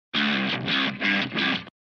The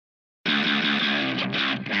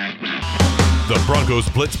Broncos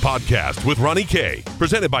Blitz Podcast with Ronnie K.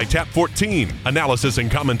 Presented by Tap 14. Analysis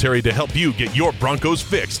and commentary to help you get your Broncos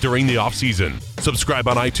fix during the offseason. Subscribe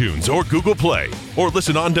on iTunes or Google Play. Or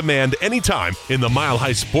listen on demand anytime in the Mile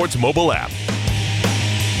High Sports mobile app.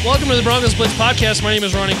 Welcome to the Broncos Blitz Podcast. My name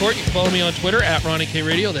is Ronnie Court. You can follow me on Twitter at Ronnie K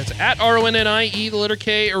Radio. That's at RONNIE, the letter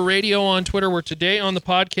K, or radio on Twitter. We're today on the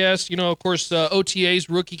podcast. Of course, OTAs,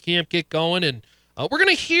 rookie camp get going, and we're going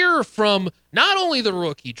to hear from not only the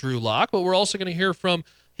rookie, Drew Lock, but we're also going to hear from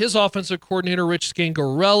his offensive coordinator, Rich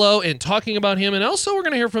Scangarello, and talking about him. And also we're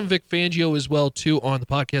going to hear from Vic Fangio as well, too, on the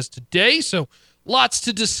podcast today. So lots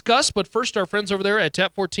to discuss. But first, our friends over there at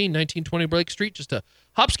Tap 14, 1920 Blake Street, just a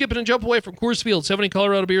hop, skip, and jump away from Coors Field. 70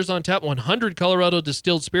 Colorado beers on tap, 100 Colorado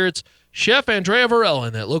distilled spirits. Chef Andrea Varela,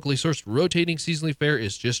 and that locally sourced rotating seasonally fare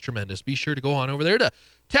is just tremendous. Be sure to go on over there to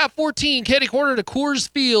Tap 14, Caddy Corner to Coors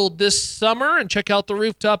Field this summer, and check out the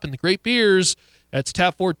rooftop and the great beers. That's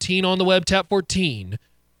Tap 14 on the web,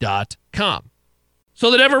 tap14.com.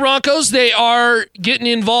 So the Denver Broncos, they are getting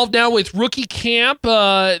involved now with rookie camp.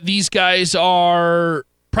 These guys are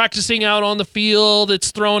practicing out on the field.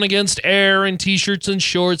 It's thrown against air and T-shirts and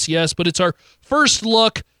shorts, yes, but it's our first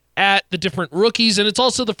look at the different rookies, and it's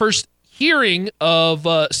also the first hearing of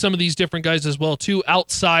some of these different guys as well, too,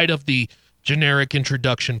 outside of the generic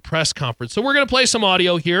introduction press conference. So we're going to play some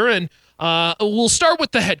audio here, and we'll start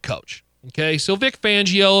with the head coach. Okay, so Vic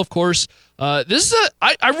Fangio, of course. I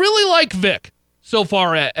really like Vic so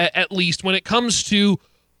far, at least, when it comes to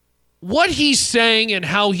what he's saying and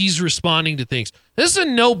how he's responding to things. This is a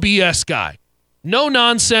no BS guy. No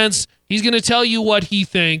nonsense. He's going to tell you what he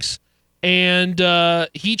thinks. And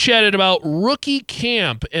he chatted about rookie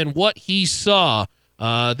camp and what he saw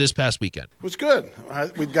this past weekend. It was good.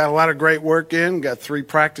 We've got a lot of great work in. Got 3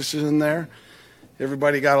 practices in there.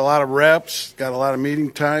 Everybody got a lot of reps, got a lot of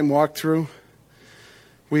meeting time, walkthrough.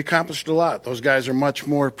 We accomplished a lot. Those guys are much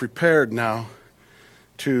more prepared now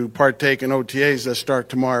to partake in OTAs that start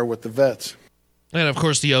tomorrow with the vets. And, of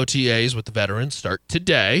course, the OTAs with the veterans start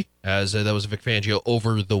today, as that was Vic Fangio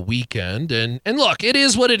over the weekend. And look, it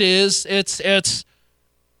is what it is. It's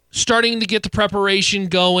starting to get the preparation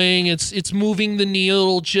going. It's moving the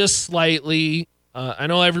needle just slightly. I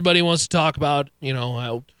know everybody wants to talk about,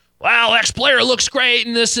 how, wow, X player looks great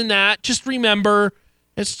and this and that. Just remember,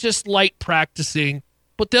 it's just light practicing.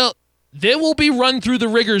 But they will be run through the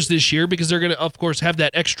rigors this year because they're going to, of course, have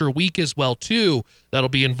that extra week as well, too. That'll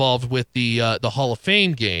be involved with the Hall of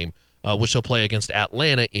Fame game, which they'll play against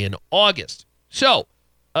Atlanta in August. So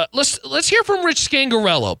let's hear from Rich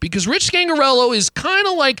Scangarello, because Rich Scangarello is kind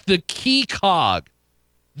of like the key cog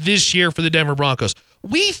this year for the Denver Broncos.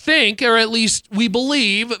 We think, or at least we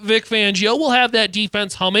believe, Vic Fangio will have that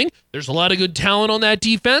defense humming. There's a lot of good talent on that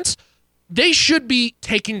defense. They should be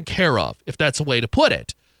taken care of, if that's a way to put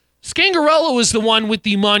it. Scangarello is the one with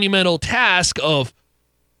the monumental task of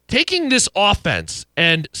taking this offense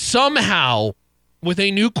and somehow, with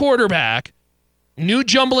a new quarterback, new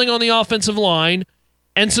jumbling on the offensive line,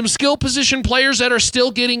 and some skill position players that are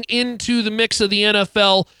still getting into the mix of the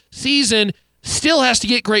NFL season, still has to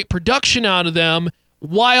get great production out of them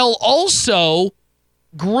while also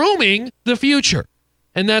grooming the future.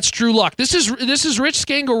 And that's Drew Lock. This is Rich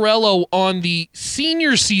Scangarello on the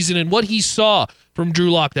senior season and what he saw from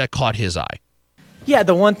Drew Lock that caught his eye. Yeah,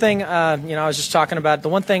 the one thing, I was just talking about, the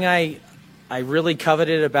one thing I really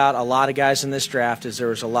coveted about a lot of guys in this draft is there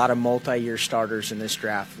was a lot of multi-year starters in this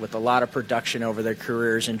draft with a lot of production over their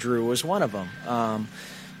careers, and Drew was one of them.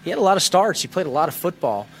 He had a lot of starts. He played a lot of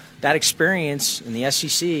football. That experience in the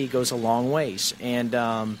SEC goes a long ways, and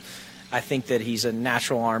I think that he's a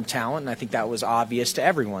natural arm talent, and I think that was obvious to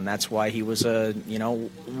everyone. That's why he was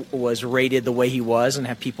was rated the way he was and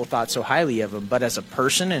have people thought so highly of him. But as a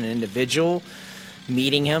person, an individual,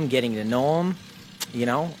 meeting him, getting to know him,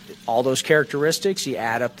 all those characteristics, you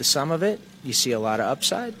add up the sum of it, you see a lot of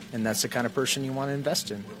upside, and that's the kind of person you want to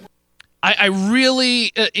invest in. I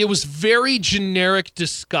really, it was very generic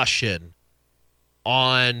discussion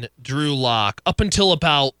on Drew Lock up until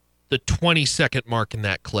about the 20-second mark in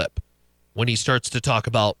that clip, when he starts to talk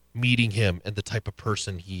about meeting him and the type of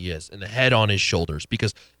person he is and the head on his shoulders,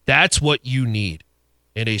 because that's what you need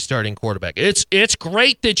in a starting quarterback. It's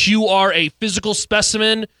great that you are a physical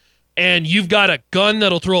specimen and you've got a gun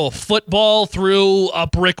that'll throw a football through a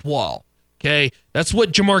brick wall, okay? That's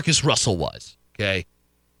what Jamarcus Russell was, okay?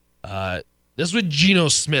 That's what Geno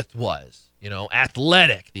Smith was,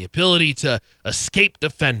 athletic, the ability to escape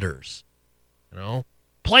defenders,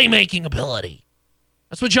 playmaking ability.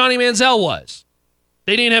 That's what Johnny Manziel was.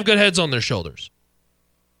 They didn't have good heads on their shoulders.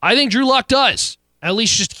 I think Drew Lock does. at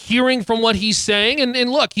least just hearing from what he's saying. And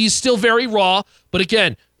look, he's still very raw. But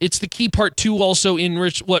again, it's the key part, too, also in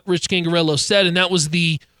what Rich Scangarello said, and that was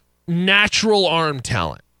the natural arm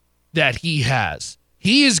talent that he has.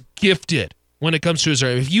 He is gifted when it comes to his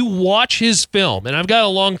arm. If you watch his film, and I've got a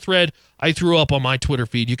long thread I threw up on my Twitter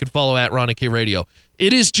feed. You can follow at Ronnie K Radio.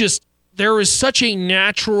 It is just, there is such a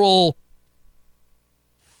natural,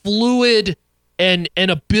 fluid, and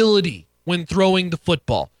ability when throwing the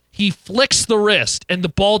football. He flicks the wrist, and the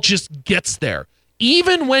ball just gets there,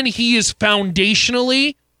 even when he is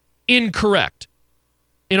foundationally incorrect.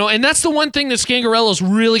 And that's the one thing that Scangarello's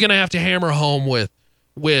really going to have to hammer home with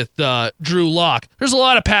Drew Lock. There's a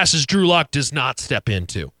lot of passes Drew Lock does not step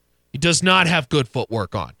into. He does not have good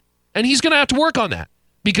footwork on. And he's going to have to work on that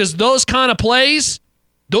because those kind of plays,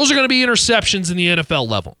 those are going to be interceptions in the NFL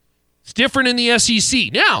level. It's different in the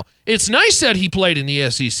SEC. Now, it's nice that he played in the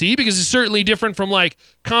SEC because it's certainly different from like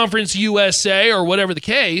Conference USA or whatever the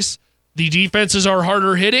case. The defenses are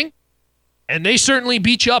harder hitting, and they certainly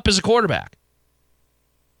beat you up as a quarterback.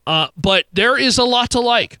 But there is a lot to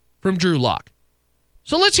like from Drew Lock.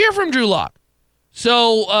 So let's hear from Drew Lock.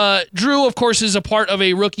 So Drew, of course, is a part of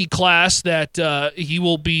a rookie class that he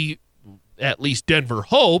will be, at least Denver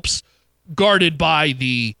hopes, guarded by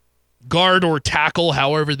the guard or tackle,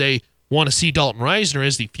 however they want to see Dalton Reisner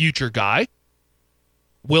as the future guy.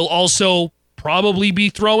 Will also probably be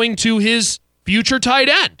throwing to his future tight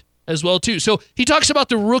end as well, too. So he talks about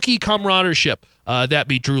the rookie camaraderie that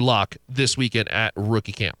be Drew Lock this weekend at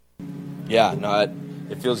rookie camp. Yeah, no,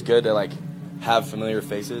 it feels good to, have familiar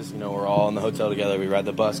faces. We're all in the hotel together. We ride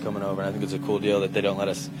the bus coming over, and I think it's a cool deal that they don't let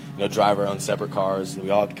us, drive our own separate cars.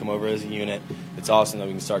 We all come over as a unit. It's awesome that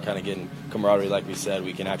we can start kind of getting camaraderie, like we said.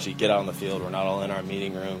 We can actually get out on the field. We're not all in our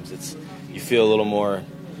meeting rooms. You feel a little more,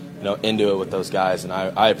 into it with those guys, and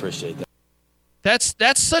I appreciate that.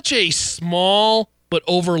 That's such a small but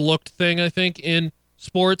overlooked thing, I think, in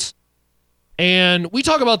sports. And we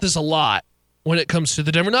talk about this a lot when it comes to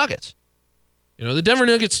the Denver Nuggets. The Denver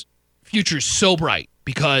Nuggets future is so bright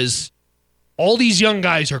because all these young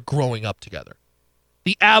guys are growing up together.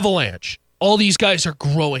 The Avalanche, all these guys are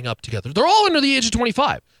growing up together. They're all under the age of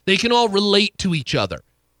 25. They can all relate to each other.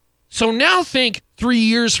 So now think 3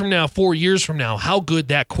 years from now, 4 years from now, how good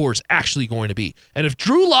that core is actually going to be. And if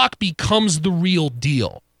Drew Lock becomes the real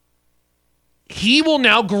deal, he will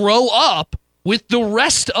now grow up with the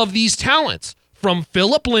rest of these talents, from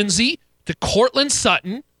Phillip Lindsay to Cortland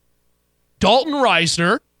Sutton, Dalton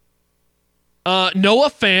Reisner,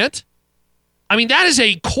 Noah Fant. I mean, that is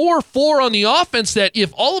a core four on the offense that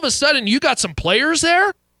if all of a sudden you got some players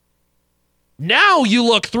there, now you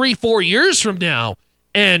look 3-4 years from now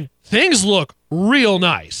and things look real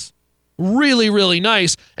nice. Really, really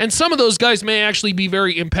nice. And some of those guys may actually be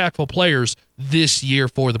very impactful players this year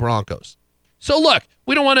for the Broncos. So look,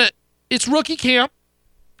 we don't want to, it's rookie camp.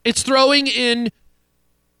 It's throwing in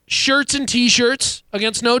shirts and T-shirts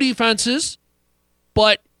against no defenses,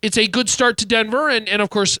 but it's a good start to Denver, and of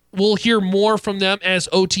course, we'll hear more from them as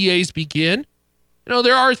OTAs begin.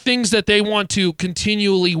 There are things that they want to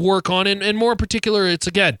continually work on, and more in particular, it's,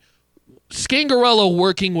 again, Scangarello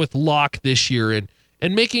working with Locke this year and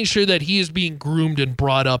making sure that he is being groomed and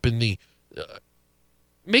brought up in the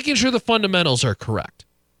making sure the fundamentals are correct.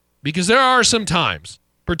 Because there are some times,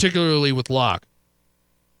 particularly with Locke,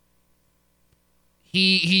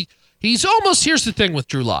 he's almost, here's the thing with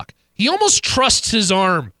Drew Lock. He almost trusts his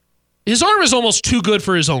arm. His arm is almost too good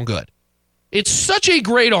for his own good. It's such a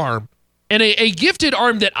great arm and a gifted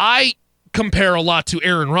arm that I compare a lot to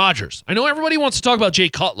Aaron Rodgers. I know everybody wants to talk about Jay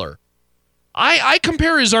Cutler. I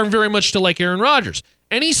compare his arm very much to like Aaron Rodgers.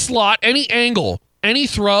 Any slot, any angle, any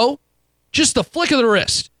throw, just the flick of the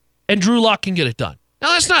wrist, and Drew Lock can get it done.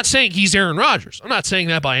 Now, that's not saying he's Aaron Rodgers. I'm not saying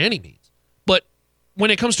that by any means. But when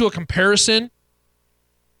it comes to a comparison,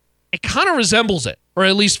 it kind of resembles it, or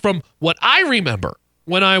at least from what I remember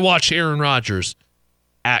when I watched Aaron Rodgers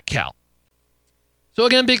at Cal. So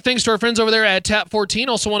again, big thanks to our friends over there at Tap14.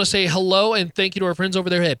 Also want to say hello and thank you to our friends over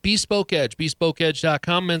there at Bespoke Edge,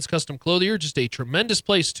 bespokeedge.com, men's custom clothier, just a tremendous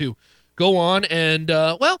place to go on and,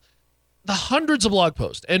 the hundreds of blog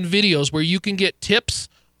posts and videos where you can get tips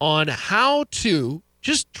on how to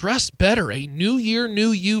just dress better. A new year,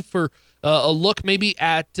 new you for a look maybe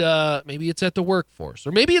it's at the workforce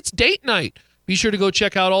or maybe it's date night. Be sure to go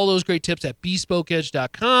check out all those great tips at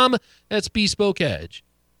bespokeedge.com. That's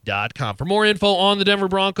bespokeedge.com. For more info on the Denver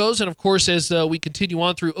Broncos, and of course, as we continue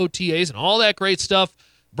on through OTAs and all that great stuff,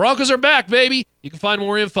 Broncos are back, baby. You can find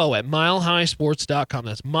more info at milehighsports.com.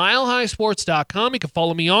 That's milehighsports.com. You can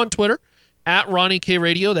follow me on Twitter at Ronnie K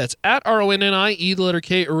Radio. That's at RONNIE, the letter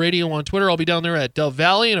K, Radio on Twitter. I'll be down there at Dove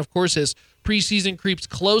Valley. And of course, as preseason creeps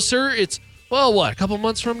closer. It's, well, what, a couple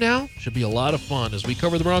months from now? Should be a lot of fun as we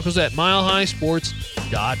cover the Broncos at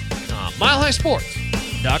milehighsports.com.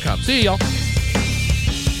 milehighsports.com. See you, y'all.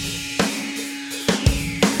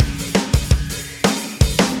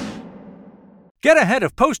 Get ahead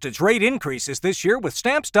of postage rate increases this year with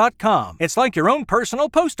Stamps.com. It's like your own personal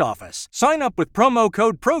post office. Sign up with promo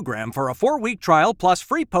code PROGRAM for a 4-week trial plus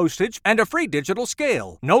free postage and a free digital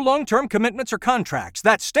scale. No long-term commitments or contracts.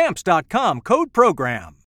 That's Stamps.com, code PROGRAM.